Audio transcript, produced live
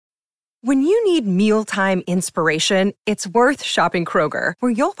When you need mealtime inspiration, it's worth shopping Kroger,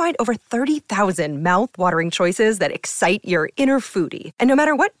 where you'll find over 30,000 mouth-watering choices that excite your inner foodie. And no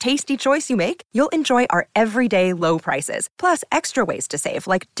matter what tasty choice you make, you'll enjoy our everyday low prices, plus extra ways to save,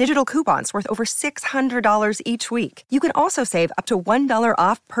 like digital coupons worth over $600 each week. You can also save up to $1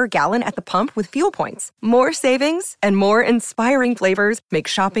 off per gallon at the pump with fuel points. More savings and more inspiring flavors make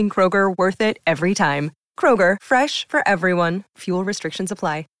shopping Kroger worth it every time. Kroger, fresh for everyone. Fuel restrictions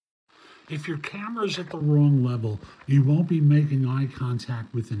apply. If your camera's at the wrong level, you won't be making eye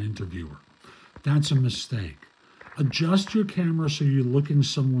contact with an interviewer. That's a mistake. Adjust your camera so you're looking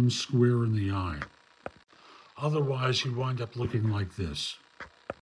someone square in the eye. Otherwise, you wind up looking like this.